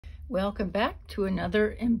Welcome back to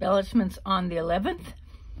another Embellishments on the 11th.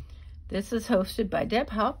 This is hosted by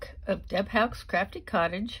Deb Houck of Deb Houck's Crafty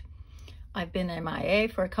Cottage. I've been MIA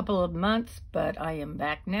for a couple of months, but I am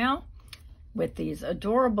back now with these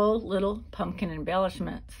adorable little pumpkin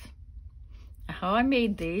embellishments. How I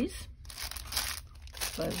made these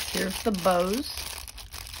was, here's the bows.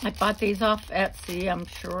 I bought these off Etsy, I'm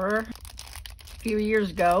sure, a few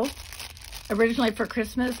years ago. Originally for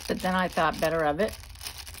Christmas, but then I thought better of it.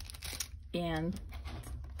 And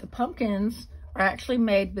the pumpkins are actually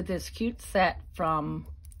made with this cute set from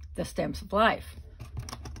the Stems of Life.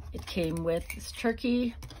 It came with this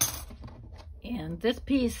turkey, and this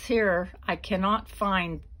piece here, I cannot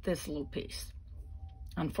find this little piece,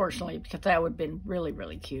 unfortunately, because that would have been really,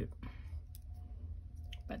 really cute.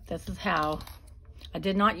 But this is how, I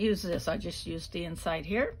did not use this, I just used the inside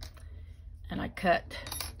here, and I cut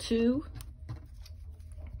two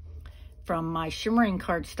from my shimmering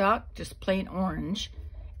cardstock, just plain orange.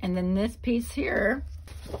 And then this piece here,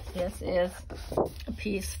 this is a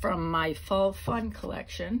piece from my Fall Fun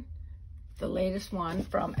collection, the latest one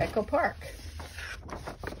from Echo Park.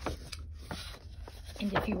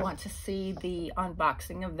 And if you want to see the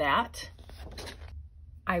unboxing of that,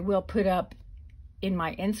 I will put up in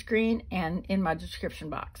my end screen and in my description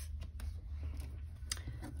box.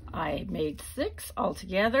 I made 6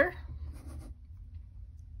 altogether.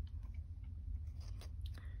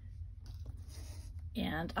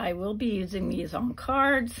 And I will be using these on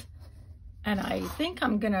cards, and I think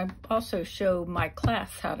I'm gonna also show my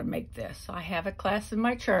class how to make this. I have a class in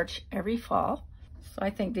my church every fall, so I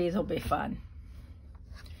think these will be fun.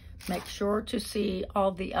 Make sure to see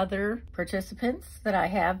all the other participants that I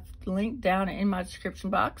have linked down in my description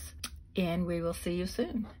box, and we will see you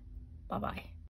soon. Bye-bye.